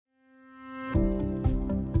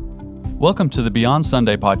Welcome to the Beyond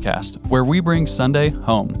Sunday podcast, where we bring Sunday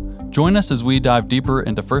home. Join us as we dive deeper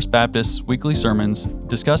into First Baptist's weekly sermons,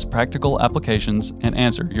 discuss practical applications, and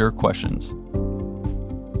answer your questions.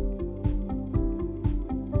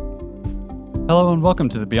 Hello and welcome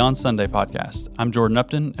to the Beyond Sunday podcast. I'm Jordan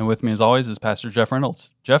Upton, and with me as always is Pastor Jeff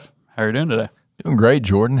Reynolds. Jeff, how are you doing today? Doing great,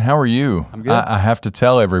 Jordan. How are you? I'm good. I have to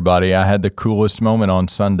tell everybody I had the coolest moment on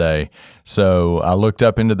Sunday. So I looked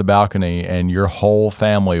up into the balcony and your whole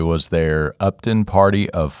family was there, Upton party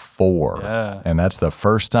of 4. Yeah. And that's the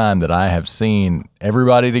first time that I have seen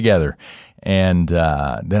everybody together. And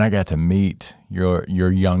then I got to meet your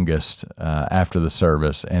youngest after the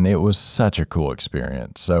service, and it was such a cool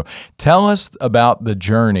experience. So tell us about the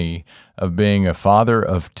journey of being a father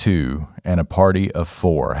of 2 and a party of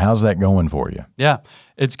 4. How's that going for you? Yeah,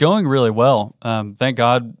 it's going really well. Thank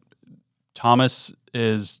God Thomas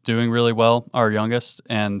is doing really well, our youngest,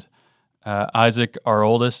 and Isaac, our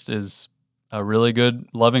oldest, is a really good,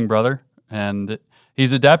 loving brother, and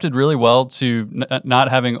he's adapted really well to not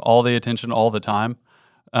having all the attention all the time.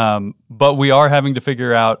 But we are having to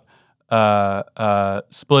figure out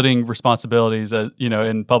splitting responsibilities,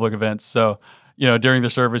 in public events. So, during the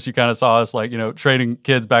service, you kind of saw us trading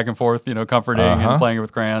kids back and forth, comforting and playing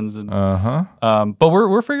with crayons. And but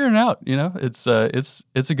we're figuring it out. It's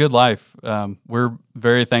a good life. We're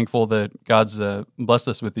very thankful that God's blessed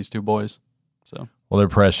us with these 2 boys. So. Well, they're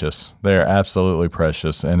precious. They're absolutely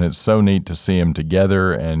precious, and it's so neat to see them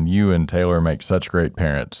together, and you and Taylor make such great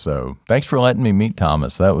parents. So thanks for letting me meet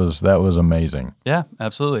Thomas. That was amazing. Yeah,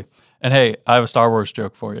 absolutely. And hey, I have a Star Wars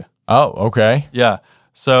joke for you. Oh, okay. Yeah.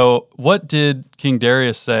 So what did King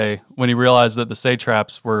Darius say when he realized that the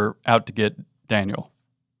satraps were out to get Daniel?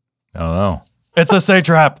 I don't know. It's a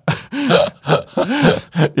satrap.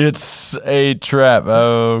 It's a trap.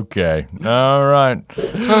 Okay. All right.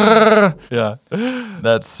 Yeah.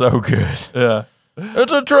 That's so good. Yeah.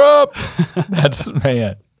 It's a trap.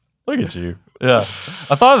 Man, look at you. Yeah.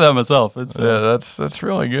 I thought of that myself. That's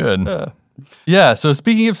really good. Yeah. So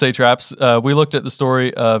speaking of satraps, we looked at the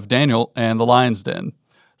story of Daniel and the lion's den.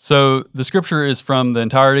 So the scripture is from the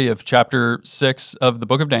entirety of chapter 6 of the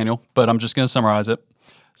book of Daniel, but I'm just going to summarize it.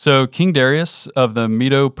 So King Darius of the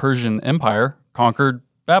Medo-Persian Empire conquered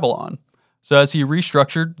Babylon. So as he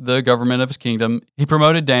restructured the government of his kingdom, he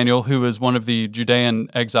promoted Daniel, who was one of the Judean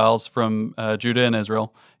exiles from Judah and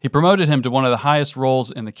Israel. He promoted him to one of the highest roles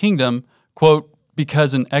in the kingdom, quote,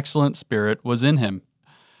 because an excellent spirit was in him.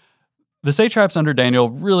 The satraps under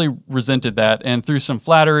Daniel really resented that, and through some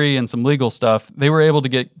flattery and some legal stuff, they were able to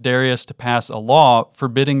get Darius to pass a law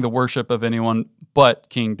forbidding the worship of anyone but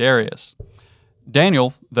King Darius.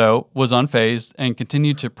 Daniel, though, was unfazed and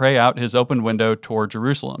continued to pray out his open window toward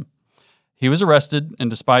Jerusalem. He was arrested, and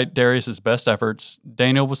despite Darius's best efforts,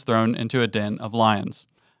 Daniel was thrown into a den of lions.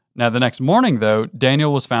 Now, the next morning, though,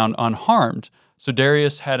 Daniel was found unharmed, so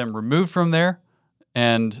Darius had him removed from there,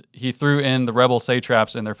 and he threw in the rebel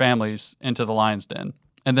satraps and their families into the lion's den.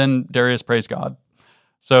 And then Darius praised God.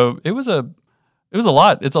 So it was a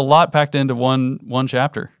lot. It's a lot packed into one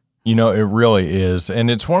chapter. It really is. And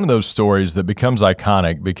it's one of those stories that becomes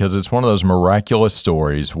iconic because it's one of those miraculous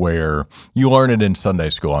stories where you learn it in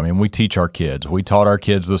Sunday school. I mean, we teach our kids. We taught our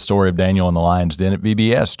kids the story of Daniel and the lion's den at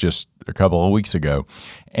VBS just a couple of weeks ago.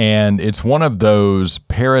 And it's one of those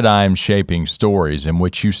paradigm-shaping stories in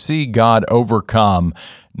which you see God overcome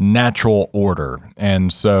natural order.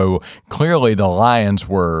 And so clearly the lions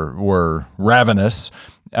were ravenous,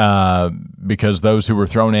 because those who were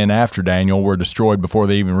thrown in after Daniel were destroyed before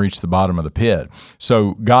they even reached the bottom of the pit.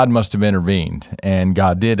 So God must have intervened, and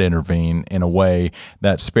God did intervene in a way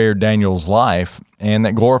that spared Daniel's life and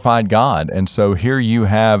that glorified God. And so here you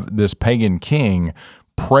have this pagan king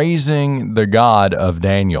praising the God of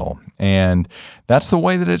Daniel. And that's the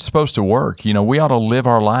way that it's supposed to work. We ought to live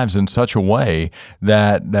our lives in such a way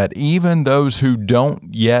that even those who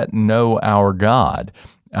don't yet know our God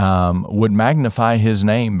would magnify his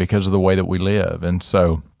name because of the way that we live. And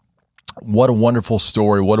so what a wonderful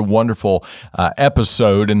story, what a wonderful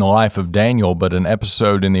episode in the life of Daniel, but an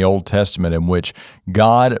episode in the Old Testament in which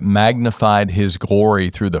God magnified his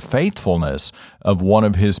glory through the faithfulness of one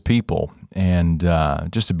of his people. And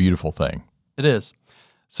just a beautiful thing. It is.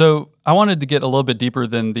 So I wanted to get a little bit deeper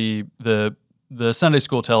than the Sunday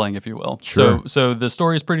school telling, if you will. Sure. So the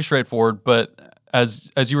story is pretty straightforward, but as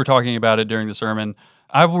you were talking about it during the sermon,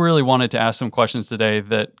 I really wanted to ask some questions today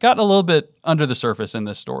that got a little bit under the surface in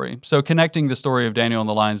this story. So connecting the story of Daniel and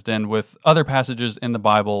the lion's den with other passages in the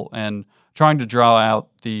Bible and trying to draw out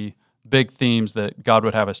the big themes that God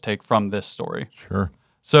would have us take from this story. Sure.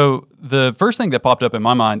 So the first thing that popped up in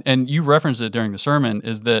my mind, and you referenced it during the sermon,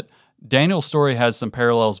 is that Daniel's story has some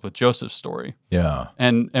parallels with Joseph's story. Yeah.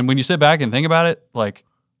 And when you sit back and think about it, like,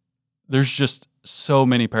 there's just so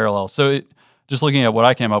many parallels. So just looking at what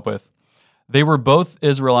I came up with, they were both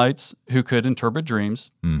Israelites who could interpret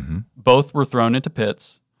dreams. Mm-hmm. Both were thrown into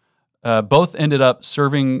pits. Both ended up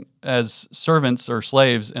serving as servants or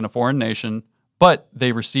slaves in a foreign nation, but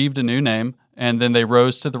they received a new name, and then they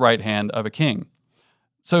rose to the right hand of a king.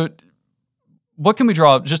 So what can we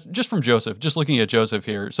draw just from Joseph, just looking at Joseph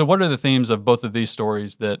here? So what are the themes of both of these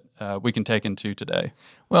stories that we can take into today?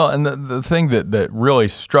 Well, and the thing that really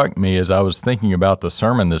struck me as I was thinking about the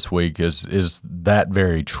sermon this week is that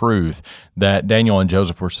very truth, that Daniel and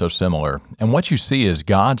Joseph were so similar. And what you see is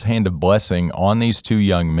God's hand of blessing on these two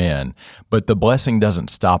young men, but the blessing doesn't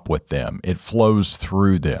stop with them. It flows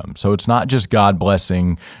through them. So it's not just God's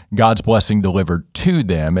blessing delivered to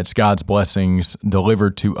them, it's God's blessings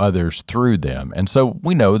delivered to others through them. And so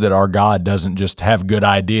we know that our God doesn't just have good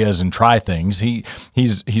ideas and try things.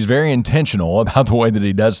 He's very intentional about the way that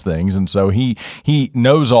he does things. And so he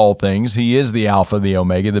knows all things. He is the Alpha, the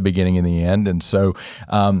Omega, the beginning and the end. And so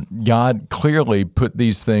God clearly put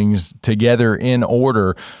these things together in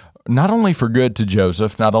order, not only for good to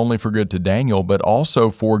Joseph, not only for good to Daniel, but also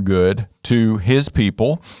for good to his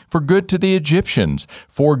people, for good to the Egyptians,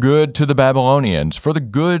 for good to the Babylonians, for the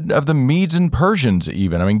good of the Medes and Persians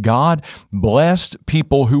even. I mean, God blessed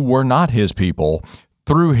people who were not his people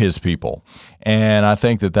through his people. And I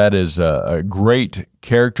think that is a great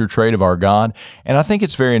character trait of our God. And I think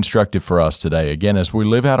it's very instructive for us today. Again, as we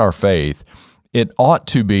live out our faith, it ought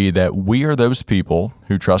to be that we are those people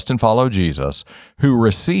who trust and follow Jesus, who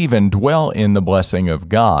receive and dwell in the blessing of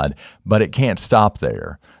God, but it can't stop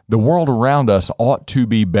there. The world around us ought to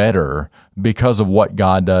be better because of what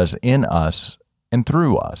God does in us and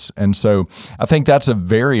through us. And so I think that's a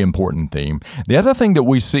very important theme. The other thing that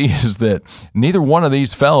we see is that neither one of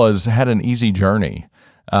these fellas had an easy journey.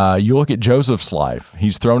 You look at Joseph's life.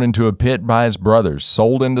 He's thrown into a pit by his brothers,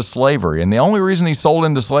 sold into slavery. And the only reason he's sold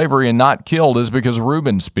into slavery and not killed is because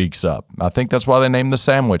Reuben speaks up. I think that's why they named the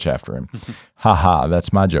sandwich after him.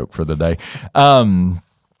 That's my joke for the day.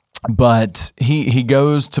 But he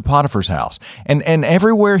goes to Potiphar's house, and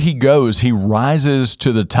everywhere he goes, he rises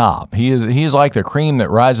to the top. He is like the cream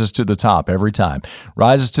that rises to the top every time.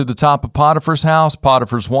 Rises to the top of Potiphar's house.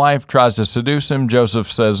 Potiphar's wife tries to seduce him.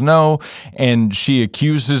 Joseph says no, and she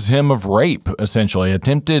accuses him of rape, essentially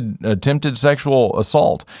attempted sexual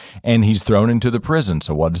assault, and he's thrown into the prison.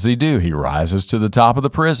 So what does he do? He rises to the top of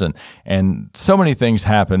the prison, and so many things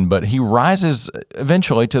happen, but he rises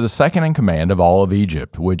eventually to the second in command of all of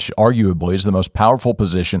Egypt, which arguably is the most powerful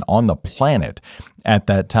position on the planet at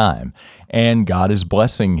that time. And God is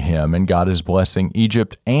blessing him, and God is blessing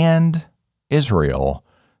Egypt and Israel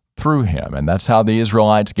through him. And that's how the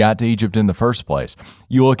Israelites got to Egypt in the first place.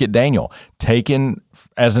 You look at Daniel, taken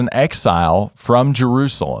as an exile from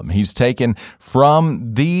Jerusalem. He's taken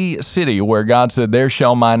from the city where God said, "There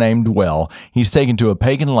shall my name dwell." He's taken to a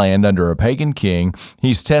pagan land under a pagan king.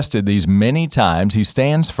 He's tested these many times. He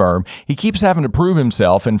stands firm. He keeps having to prove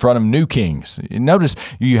himself in front of new kings. Notice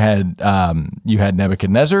you had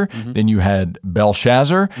Nebuchadnezzar, then you had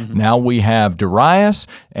Belshazzar. Now we have Darius,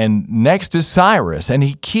 and next is Cyrus. And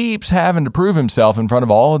he keeps having to prove himself in front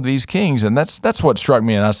of all of these kings. And that's what struck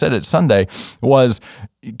me, and I said it Sunday, was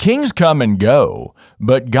kings come and go,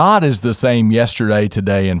 but God is the same yesterday,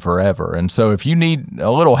 today, and forever. And so if you need a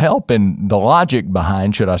little help in the logic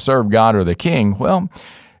behind should I serve God or the king, well,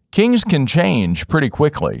 kings can change pretty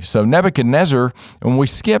quickly. So Nebuchadnezzar, when we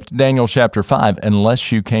skipped Daniel chapter 5,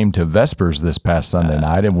 unless you came to Vespers this past Sunday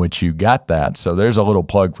night, in which you got that. So there's a little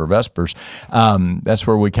plug for Vespers. That's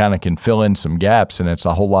where we kind of can fill in some gaps, and it's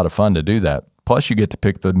a whole lot of fun to do that. Plus, you get to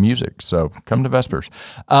pick the music. So come to Vespers.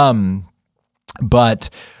 But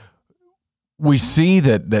we see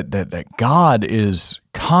that God is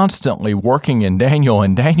constantly working in Daniel,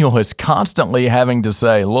 and Daniel is constantly having to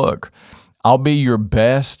say, look, I'll be your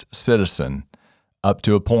best citizen up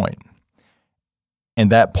to a point. And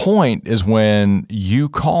that point is when you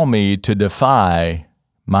call me to defy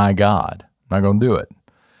my God. I'm not going to do it.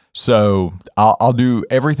 So I'll do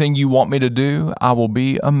everything you want me to do. I will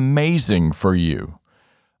be amazing for you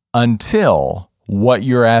until what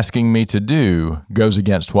you're asking me to do goes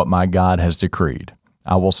against what my God has decreed.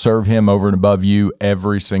 I will serve him over and above you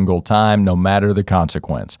every single time, no matter the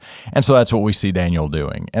consequence. And so that's what we see Daniel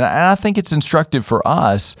doing. And I think it's instructive for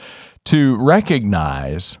us to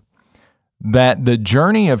recognize that the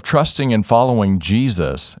journey of trusting and following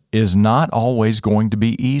Jesus is not always going to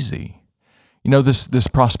be easy. You know, this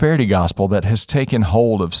prosperity gospel that has taken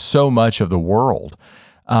hold of so much of the world,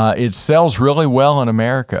 It sells really well in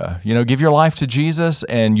America. Give your life to Jesus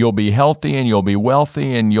and you'll be healthy and you'll be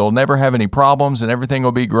wealthy and you'll never have any problems and everything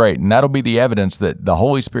will be great. And that'll be the evidence that the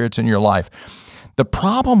Holy Spirit's in your life. The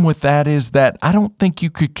problem with that is that I don't think you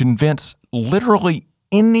could convince literally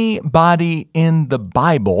anybody in the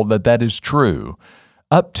Bible that is true,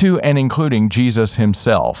 up to and including Jesus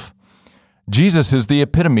himself. Jesus is the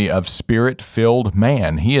epitome of Spirit-filled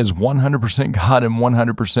man. He is 100% God and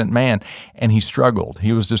 100% man, and he struggled.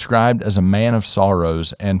 He was described as a man of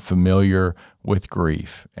sorrows and familiar with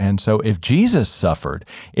grief. And so if Jesus suffered,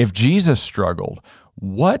 if Jesus struggled,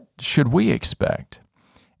 what should we expect?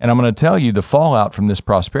 And I'm going to tell you the fallout from this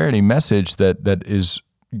prosperity message that is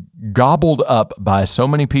gobbled up by so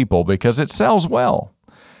many people because it sells well.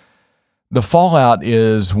 The fallout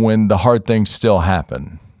is when the hard things still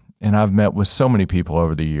happen. And I've met with so many people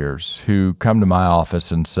over the years who come to my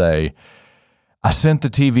office and say, I sent the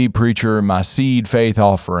TV preacher my seed faith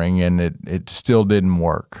offering and it still didn't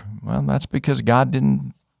work. Well, that's because God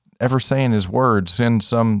didn't ever say in his word, send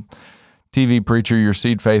some TV preacher your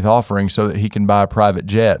seed faith offering so that he can buy a private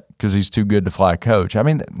jet because he's too good to fly a coach. I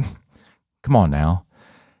mean, come on now.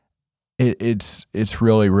 It's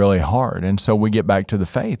really, really hard. And so we get back to the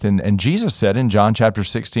faith. And Jesus said in John chapter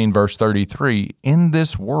 16, verse 33, in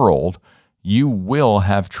this world, you will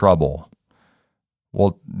have trouble.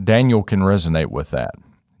 Well, Daniel can resonate with that.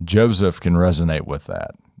 Joseph can resonate with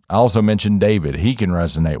that. I also mentioned David. He can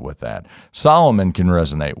resonate with that. Solomon can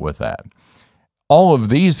resonate with that. All of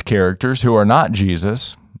these characters who are not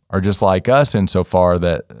Jesus are just like us insofar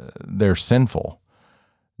that they're sinful.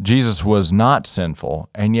 Jesus was not sinful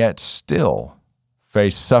and yet still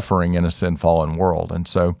faced suffering in a sin-fallen world. And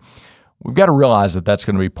so we've got to realize that that's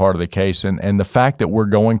going to be part of the case. And the fact that we're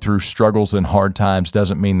going through struggles and hard times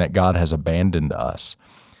doesn't mean that God has abandoned us.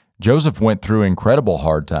 Joseph went through incredible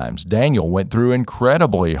hard times. Daniel went through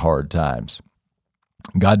incredibly hard times.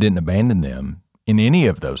 God didn't abandon them in any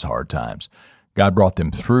of those hard times. God brought them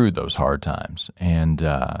through those hard times, and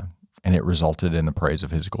it resulted in the praise of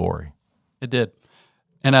his glory. It did.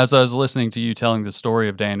 And as I was listening to you telling the story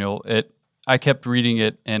of Daniel, I kept reading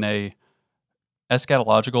it in a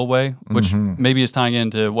eschatological way, which maybe is tying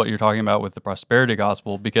into what you're talking about with the prosperity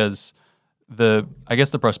gospel, because I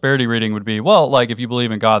guess the prosperity reading would be, well, like if you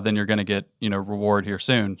believe in God, then you're going to get, reward here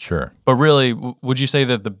soon. Sure. But really, would you say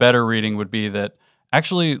that the better reading would be that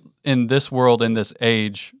actually in this world, in this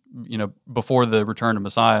age, before the return of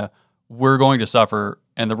Messiah, we're going to suffer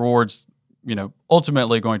and the rewards,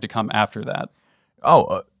 ultimately going to come after that?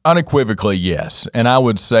 Oh, unequivocally, yes. And I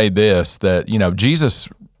would say this, that, Jesus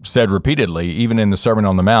said repeatedly, even in the Sermon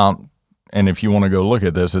on the Mount, and if you want to go look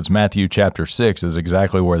at this, it's Matthew chapter 6 is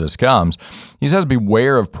exactly where this comes. He says,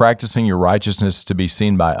 beware of practicing your righteousness to be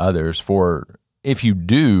seen by others, for if you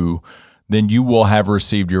do, then you will have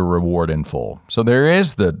received your reward in full. So there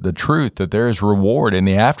is the truth that there is reward in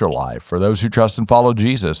the afterlife for those who trust and follow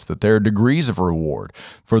Jesus, that there are degrees of reward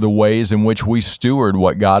for the ways in which we steward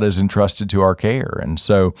what God has entrusted to our care. And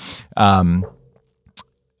so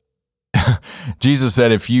Jesus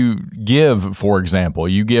said if you give, for example,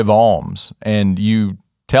 you give alms and you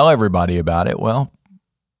tell everybody about it, well,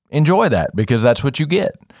 enjoy that because that's what you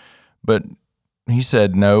get. But he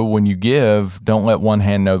said, no, when you give, don't let one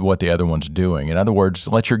hand know what the other one's doing. In other words,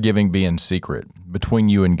 let your giving be in secret between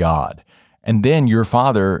you and God. And then your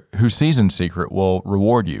Father who sees in secret will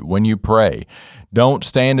reward you. When you pray, don't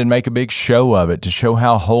stand and make a big show of it to show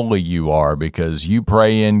how holy you are because you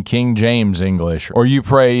pray in King James English or you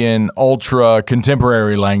pray in ultra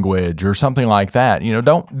contemporary language or something like that.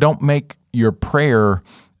 Don't make your prayer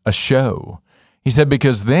a show. He said,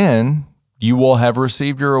 because then you will have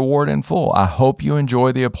received your reward in full. I hope you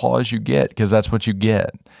enjoy the applause you get because that's what you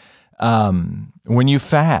get. When you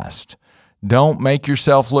fast, don't make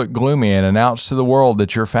yourself look gloomy and announce to the world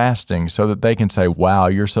that you're fasting so that they can say, wow,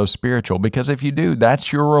 you're so spiritual. Because if you do,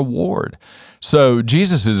 that's your reward. So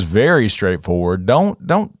Jesus is very straightforward.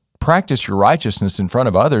 Don't practice your righteousness in front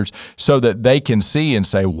of others so that they can see and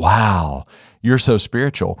say, wow, you're so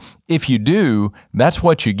spiritual. If you do, that's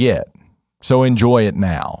what you get. So enjoy it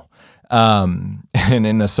now. And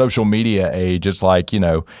in the social media age, it's like,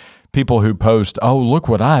 people who post, oh, look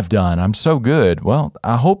what I've done. I'm so good. Well,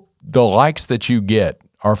 I hope the likes that you get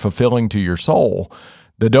are fulfilling to your soul.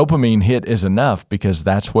 The dopamine hit is enough because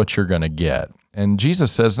that's what you're going to get. And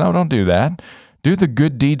Jesus says, no, don't do that. Do the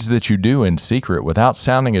good deeds that you do in secret without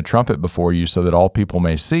sounding a trumpet before you so that all people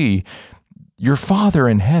may see. Your Father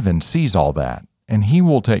in heaven sees all that. And he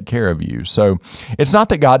will take care of you. So it's not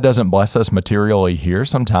that God doesn't bless us materially here.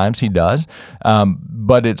 Sometimes he does.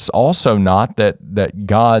 But it's also not that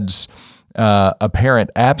God's apparent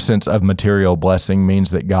absence of material blessing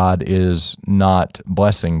means that God is not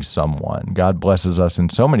blessing someone. God blesses us in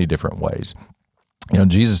so many different ways.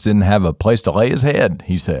 Jesus didn't have a place to lay his head,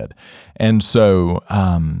 he said. And so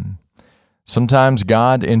sometimes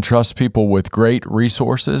God entrusts people with great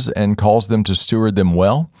resources and calls them to steward them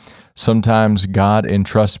well. Sometimes God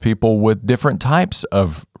entrusts people with different types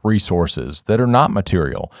of resources that are not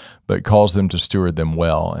material, but calls them to steward them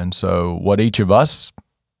well. And so what each of us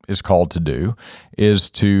is called to do is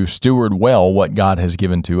to steward well what God has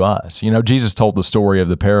given to us. Jesus told the story of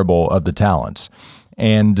the parable of the talents.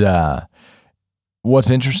 And what's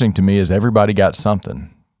interesting to me is everybody got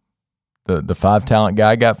something. The 5-talent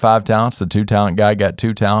guy got 5 talents, the 2-talent guy got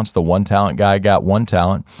 2 talents, the 1-talent guy got 1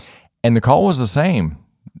 talent, and the call was the same.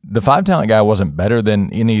 The 5-talent guy wasn't better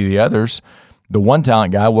than any of the others. The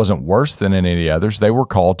 1-talent guy wasn't worse than any of the others. They were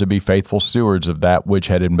called to be faithful stewards of that which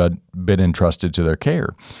had been entrusted to their care.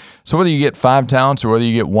 So whether you get 5 talents or whether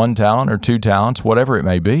you get 1 talent or 2 talents, whatever it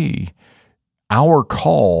may be, our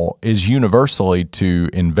call is universally to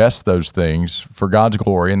invest those things for God's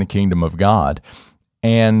glory in the kingdom of God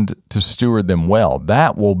and to steward them well.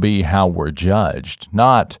 That will be how we're judged,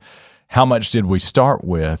 not how much did we start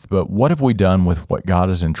with, but what have we done with what God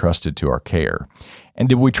has entrusted to our care? And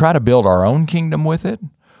did we try to build our own kingdom with it,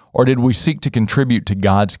 or did we seek to contribute to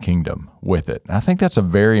God's kingdom with it? And I think that's a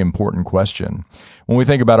very important question. When we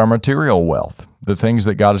think about our material wealth, the things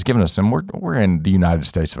that God has given us, and we're in the United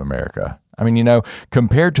States of America. I mean,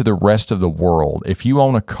 compared to the rest of the world, if you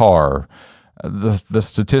own a car, the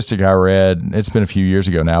statistic I read, it's been a few years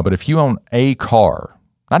ago now, but if you own a car,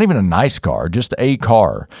 not even a nice car, just a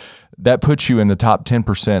car, that puts you in the top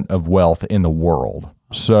 10% of wealth in the world.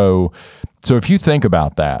 So if you think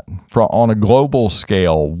about that, on a global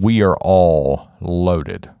scale, we are all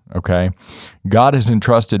loaded, okay? God has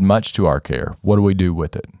entrusted much to our care. What do we do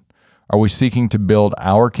with it? Are we seeking to build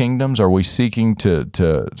our kingdoms? Are we seeking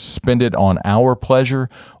to spend it on our pleasure?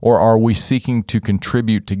 Or are we seeking to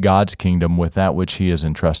contribute to God's kingdom with that which he has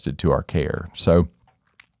entrusted to our care? So,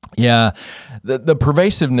 yeah, the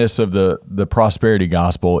pervasiveness of the prosperity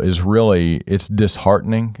gospel is really, it's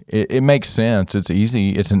disheartening. It makes sense. It's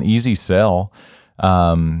easy. It's an easy sell.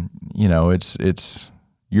 It's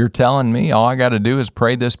you're telling me all I got to do is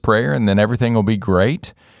pray this prayer and then everything will be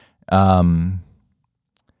great.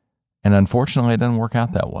 And unfortunately, it doesn't work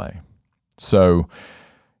out that way. So,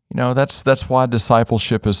 that's why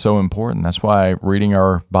discipleship is so important. That's why reading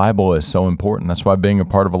our Bible is so important. That's why being a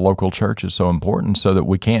part of a local church is so important, so that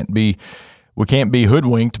we can't be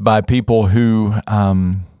hoodwinked by people who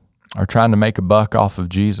are trying to make a buck off of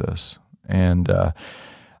Jesus. And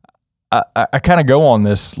I kind of go on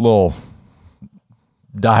this little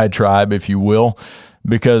diatribe, if you will,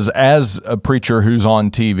 because as a preacher who's on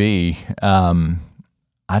TV,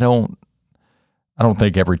 I don't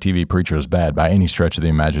think every TV preacher is bad by any stretch of the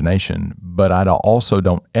imagination, but I also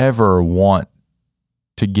don't ever want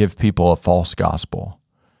to give people a false gospel,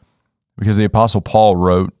 because the Apostle Paul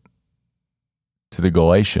wrote to the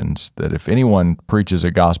Galatians that if anyone preaches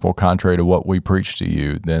a gospel contrary to what we preach to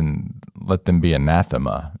you, then let them be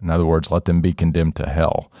anathema. In other words, let them be condemned to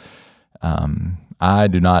hell. I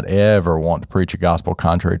do not ever want to preach a gospel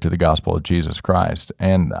contrary to the gospel of Jesus Christ.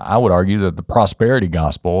 And I would argue that the prosperity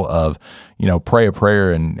gospel of, pray a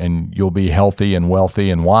prayer and you'll be healthy and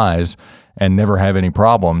wealthy and wise and never have any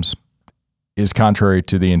problems is contrary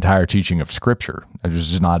to the entire teaching of Scripture. It's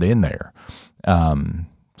just not in there.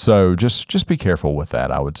 So just be careful with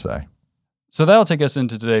that, I would say. So that'll take us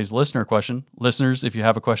into today's listener question. Listeners, if you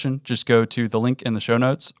have a question, just go to the link in the show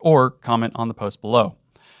notes or comment on the post below.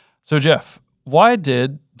 So Jeff, why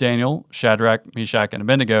did Daniel, Shadrach, Meshach, and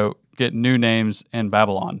Abednego get new names in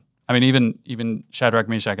Babylon? I mean, even Shadrach,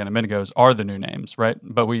 Meshach, and Abednego's are the new names, right?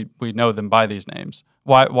 But we know them by these names.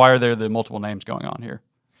 Why are there the multiple names going on here?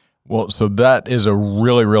 Well, so that is a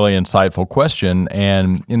really, really insightful question.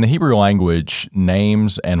 And in the Hebrew language,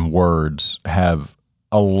 names and words have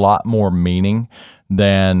a lot more meaning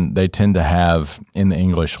than they tend to have in the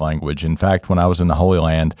English language. In fact, when I was in the Holy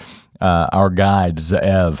Land, our guide,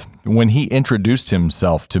 Ze'ev, when he introduced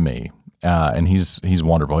himself to me, and he's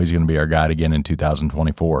wonderful. He's going to be our guide again in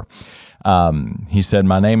 2024. He said,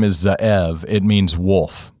 "My name is Ze'ev. It means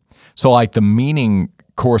wolf." So like the meaning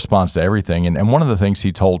corresponds to everything. And one of the things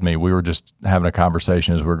he told me, we were just having a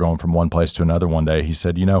conversation as we were going from one place to another one day. He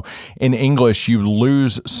said, in English, you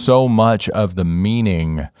lose so much of the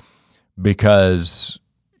meaning because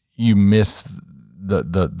you miss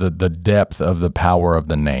the depth of the power of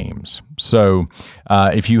the names. So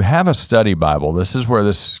if you have a study Bible, this is where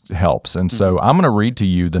this helps. And so I'm going to read to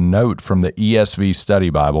you the note from the ESV Study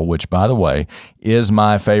Bible, which, by the way, is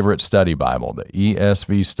my favorite study Bible, the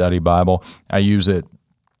ESV Study Bible. I use it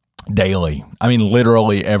daily. I mean,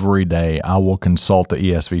 literally every day I will consult the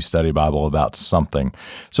ESV Study Bible about something.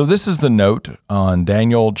 So this is the note on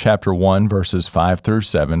Daniel chapter 1, verses 5 through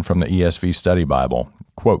 7 from the ESV Study Bible.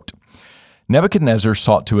 Quote, Nebuchadnezzar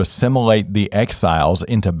sought to assimilate the exiles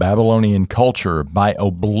into Babylonian culture by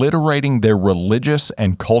obliterating their religious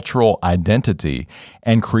and cultural identity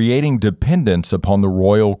and creating dependence upon the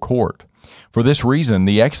royal court. For this reason,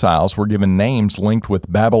 the exiles were given names linked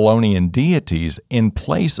with Babylonian deities in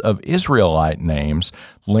place of Israelite names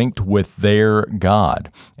linked with their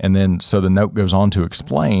God. And then, so the note goes on to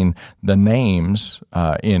explain the names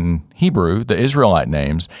in Hebrew, the Israelite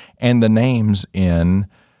names, and the names in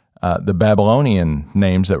the Babylonian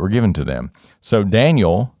names that were given to them. So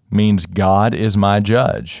Daniel means God is my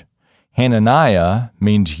judge. Hananiah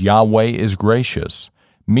means Yahweh is gracious.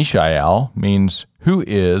 Mishael means who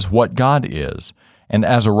is what God is, and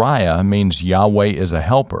Azariah means Yahweh is a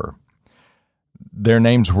helper. Their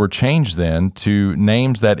names were changed then to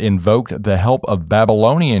names that invoked the help of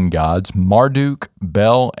Babylonian gods Marduk,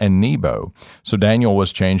 Bel, and Nebo. So Daniel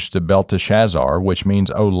was changed to Belteshazzar, which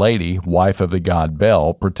means, O lady, wife of the god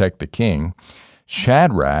Bel, protect the king.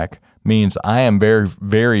 Shadrach means I am very,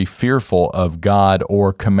 very fearful of God,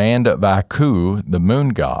 or command of Aku, the moon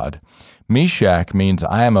god. Meshach means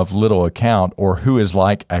I am of little account, or who is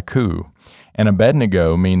like Aku. And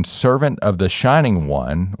Abednego means servant of the Shining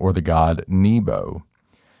One, or the god Nebo.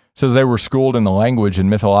 It says they were schooled in the language and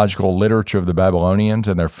mythological literature of the Babylonians,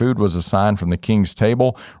 and their food was assigned from the king's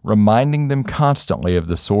table, reminding them constantly of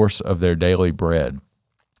the source of their daily bread.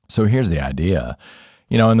 So here's the idea.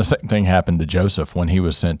 You know, and the same thing happened to Joseph when he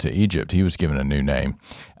was sent to Egypt. He was given a new name.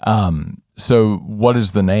 So what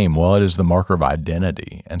is the name? Well, it is the marker of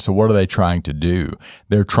identity. And so what are they trying to do?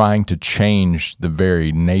 They're trying to change the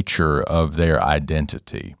very nature of their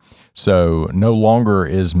identity. So no longer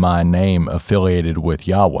is my name affiliated with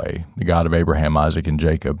Yahweh, the God of Abraham, Isaac, and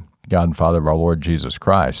Jacob, God and Father of our Lord Jesus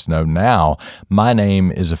Christ. No, now my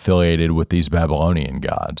name is affiliated with these Babylonian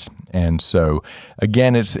gods. And so,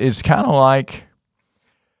 again, it's kind of like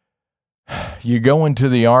you go into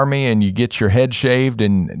the army and you get your head shaved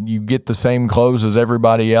and you get the same clothes as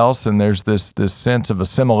everybody else, and there's this sense of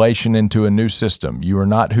assimilation into a new system. You are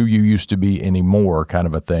not who you used to be anymore, kind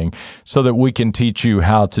of a thing, so that we can teach you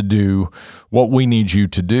how to do what we need you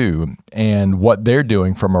to do. And what they're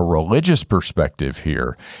doing from a religious perspective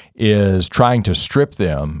here is trying to strip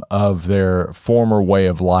them of their former way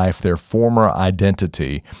of life, their former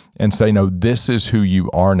identity, and say, no, this is who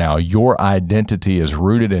you are now. Your identity is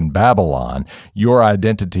rooted in Babylon. Your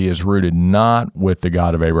identity is rooted not with the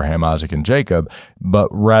God of Abraham, Isaac, and Jacob, but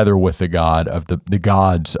rather with the God of the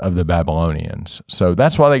gods of the Babylonians. So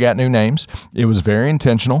that's why they got new names. It was very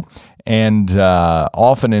intentional. And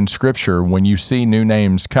often in Scripture, when you see new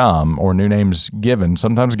names come or new names given,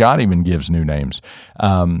 sometimes God even gives new names,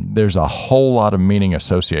 there's a whole lot of meaning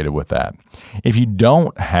associated with that. If you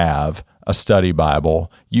don't have a study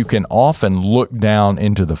Bible, you can often look down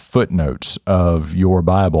into the footnotes of your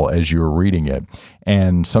Bible as you're reading it,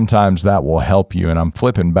 and sometimes that will help you. And I'm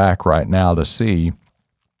flipping back right now to see.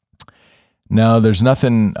 No, there's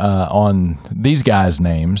nothing on these guys'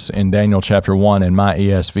 names in Daniel chapter 1 in my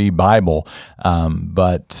ESV Bible,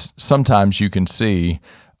 but sometimes you can see,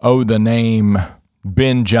 the name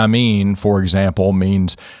Benjamin, for example,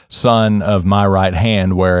 means son of my right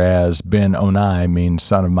hand, whereas Ben-Oni means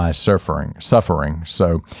son of my suffering.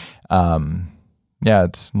 So,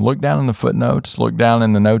 it's look down in the footnotes, look down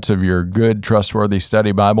in the notes of your good, trustworthy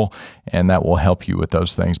study Bible, and that will help you with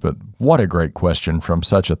those things. But what a great question from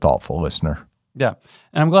such a thoughtful listener. Yeah,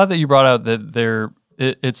 and I'm glad that you brought out that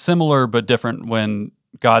it's similar but different when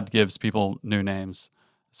God gives people new names.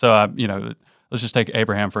 So, let's just take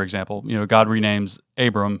Abraham, for example. God renames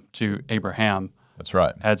Abram to Abraham. That's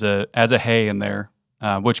right. Adds a hey in there,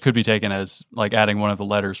 which could be taken as like adding one of the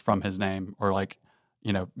letters from his name, or like,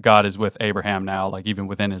 God is with Abraham now, like even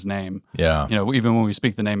within his name. Yeah. Even when we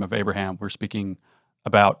speak the name of Abraham, we're speaking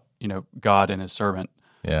about, God and his servant.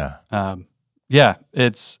 Yeah.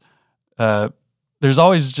 It's, there's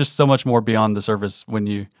always just so much more beyond the surface when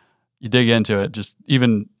you dig into it. Just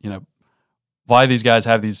even, why these guys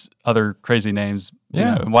have these other crazy names,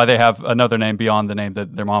 and why they have another name beyond the name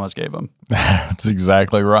that their mamas gave them. That's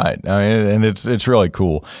exactly right. I mean, and it's really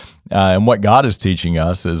cool. And what God is teaching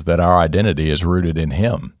us is that our identity is rooted in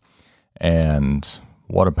Him. And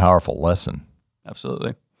what a powerful lesson.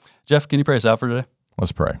 Absolutely. Jeff, can you pray us out for today?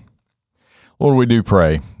 Let's pray. Lord, we do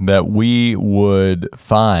pray that we would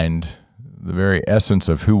find the very essence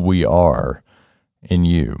of who we are in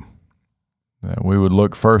you, that we would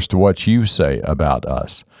look first to what you say about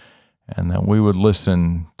us, and that we would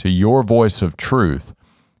listen to your voice of truth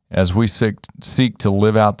as we seek to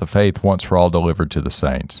live out the faith once for all delivered to the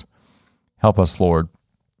saints. Help us, Lord.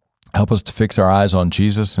 Help us to fix our eyes on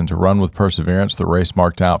Jesus and to run with perseverance the race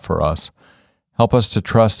marked out for us. Help us to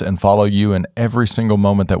trust and follow you in every single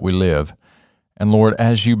moment that we live. And Lord,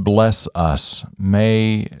 as you bless us,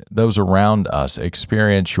 may those around us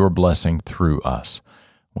experience your blessing through us.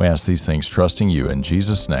 We ask these things trusting you in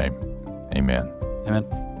Jesus' name. Amen. Amen.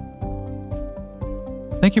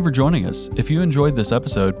 Thank you for joining us. If you enjoyed this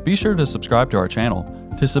episode, be sure to subscribe to our channel.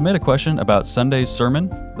 To submit a question about Sunday's sermon,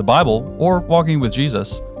 the Bible, or walking with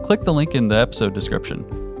Jesus, click the link in the episode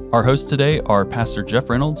description. Our hosts today are Pastor Jeff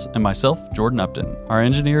Reynolds and myself, Jordan Upton. Our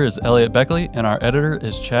engineer is Elliot Beckley, and our editor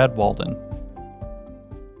is Chad Walden.